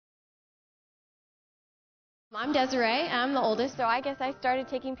I'm Desiree, I'm the oldest, so I guess I started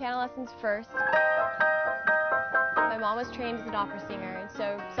taking piano lessons first. My mom was trained as an opera singer, and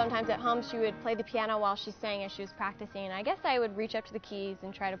so sometimes at home she would play the piano while she sang as she was practicing, and I guess I would reach up to the keys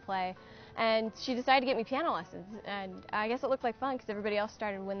and try to play. And she decided to get me piano lessons, and I guess it looked like fun because everybody else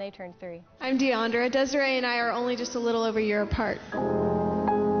started when they turned 3. I'm Deandra. Desiree and I are only just a little over a year apart.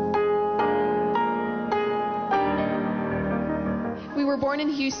 We were born in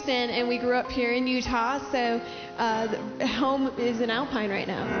Houston and we grew up here in Utah, so home is in Alpine right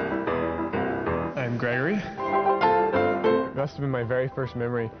now. I'm Gregory. It must have been my very first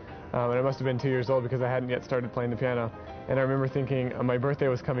memory, and I must have been 2 years old because I hadn't yet started playing the piano. And I remember thinking my birthday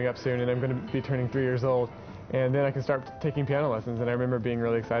was coming up soon and I'm going to be turning 3 years old, and then I can start taking piano lessons, and I remember being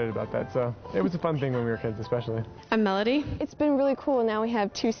really excited about that. So it was a fun thing when we were kids, especially. I'm Melody. It's been really cool. Now we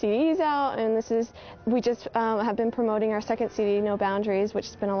have 2 CDs out, and we just have been promoting our second CD, No Boundaries, which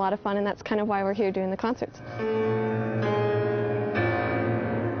has been a lot of fun, and that's kind of why we're here doing the concerts.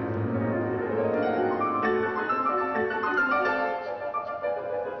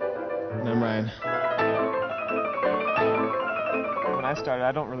 And I'm Ryan. When I started,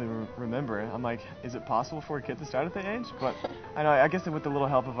 I don't really remember it. I'm like, is it possible for a kid to start at that age? But I know, I guess with the little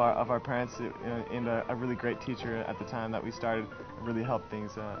help of our parents and a really great teacher at the time that we started, it really helped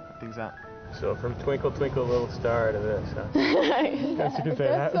things out. So from Twinkle Twinkle Little Star to this, huh? Yes, you can say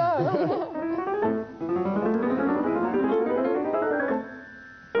that. So.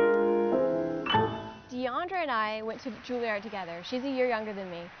 Deandra and I went to Juilliard together. She's a year younger than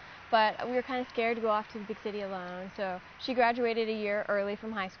me, but we were kind of scared to go off to the big city alone, so she graduated a year early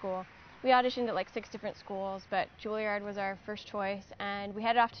from high school. We auditioned at like 6 different schools, but Juilliard was our first choice, and we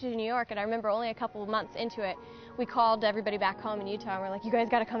headed off to New York, and I remember only a couple of months into it, we called everybody back home in Utah, and we're like, you guys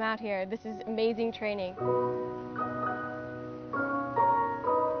got to come out here. This is amazing training.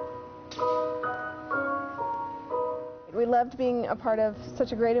 We loved being a part of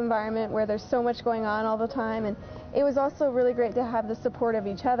such a great environment where there's so much going on all the time, and it was also really great to have the support of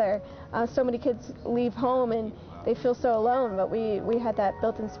each other. So many kids leave home and they feel so alone, but we had that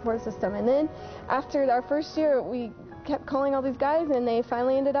built-in support system. And then after our first year, we kept calling all these guys, and they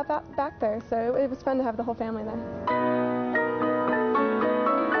finally ended up back there, so it was fun to have the whole family there.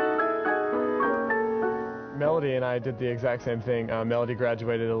 Melody and I did the exact same thing. Melody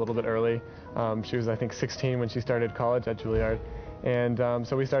graduated a little bit early. She was, I think, 16 when she started college at Juilliard. And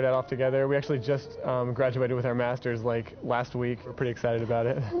so we started off together. We actually just graduated with our masters like last week. We're pretty excited about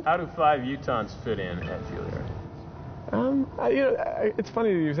it. How do 5 Utahns fit in at Juilliard? It's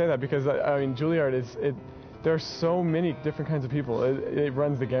funny that you say that because I mean Juilliard there are so many different kinds of people. It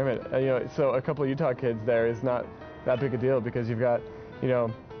runs the gamut. So a couple of Utah kids there is not that big a deal because you've got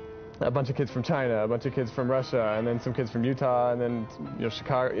a bunch of kids from China, a bunch of kids from Russia, and then some kids from Utah, and then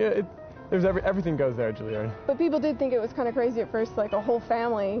Chicago. Yeah, everything goes there at Juilliard. But people did think it was kind of crazy at first, like a whole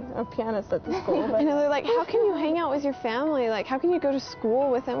family of pianists at the school. But I know, they're like, how can you hang out with your family? Like, how can you go to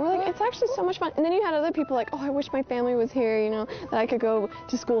school with them? We're like, it's actually so much fun. And then you had other people like, oh, I wish my family was here, that I could go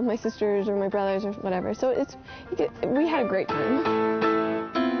to school with my sisters or my brothers or whatever. So we had a great time.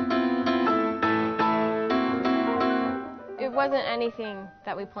 It wasn't anything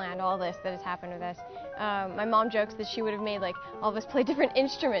that we planned, all this that has happened with us. My mom jokes that she would have made like all of us play different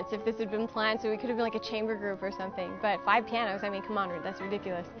instruments if this had been planned, so we could have been like a chamber group or something. But 5 pianos, I mean, come on, that's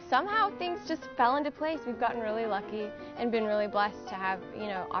ridiculous. Somehow things just fell into place. We've gotten really lucky and been really blessed to have,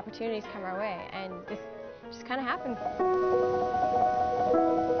 opportunities come our way, and this just kind of happened.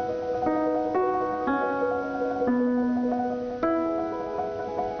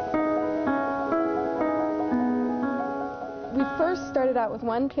 We first started out with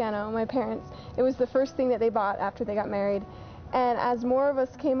 1 piano, my parents. It was the first thing that they bought after they got married. And as more of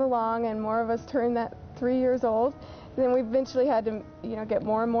us came along and more of us turned that 3 years old, then we eventually had to, get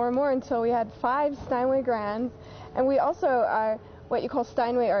more and more and more until we had 5 Steinway grands. And we also are what you call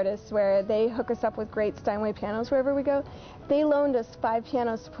Steinway artists, where they hook us up with great Steinway pianos wherever we go. They loaned us 5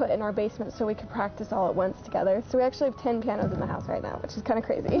 pianos to put in our basement so we could practice all at once together. So we actually have 10 pianos in the house right now, which is kind of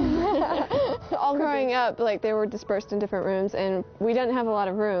crazy. All growing up, like, they were dispersed in different rooms, and we didn't have a lot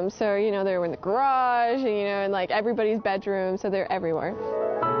of rooms. So, they were in the garage, and, in like everybody's bedroom, so they're everywhere.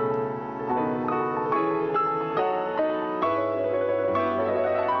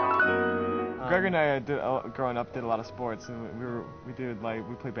 Gregory and I growing up did a lot of sports, and we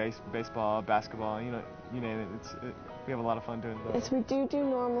played baseball, basketball, you name it. We have a lot of fun doing those. Yes, we do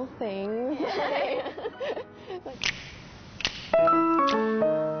normal things.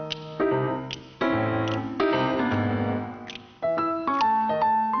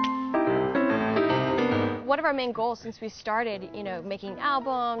 What of our main goals since we started, making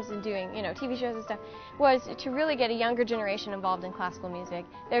albums and doing, TV shows and stuff, was to really get a younger generation involved in classical music.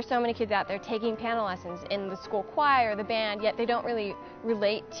 There's so many kids out there taking piano lessons in the school choir, the band, yet they don't really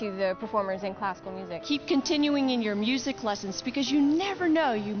relate to the performers in classical music. Keep continuing in your music lessons because you never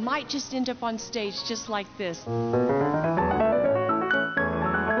know, you might just end up on stage just like this.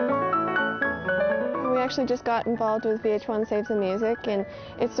 We actually just got involved with VH1 Saves the Music, and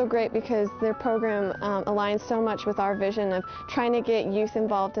it's so great because their program aligns so much with our vision of trying to get youth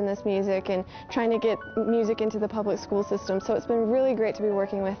involved in this music and trying to get music into the public school system. So it's been really great to be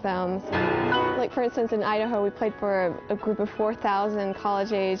working with them. Like for instance, in Idaho, we played for a group of 4,000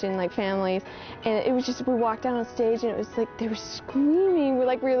 college-age and families, and it was just, we walked down on stage and it was like they were screaming. We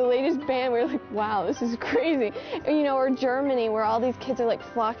were the latest band. We were like, wow, this is crazy. Or Germany, where all these kids are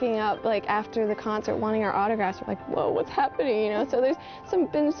flocking up after the concert, wanting our autographs. We're like, whoa, what's happening? So there's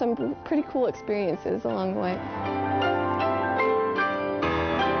been some pretty cool experiences along the way.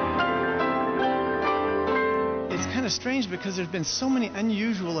 It's kind of strange because there's been so many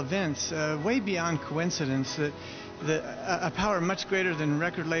unusual events, way beyond coincidence, that a power much greater than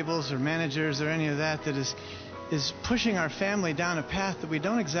record labels or managers or any of that is pushing our family down a path that we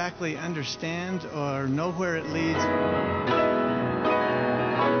don't exactly understand or know where it leads.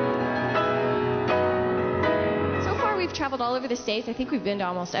 We've traveled all over the states. I think we've been to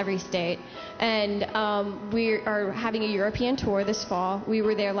almost every state, and we are having a European tour this fall. We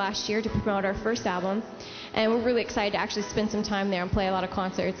were there last year to promote our first album, and we're really excited to actually spend some time there and play a lot of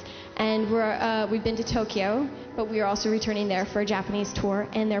concerts. And we've been to Tokyo, but we are also returning there for a Japanese tour,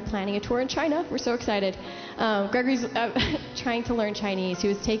 and they're planning a tour in China. We're so excited. Gregory's trying to learn Chinese. He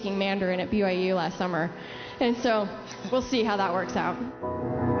was taking Mandarin at BYU last summer, and so we'll see how that works out.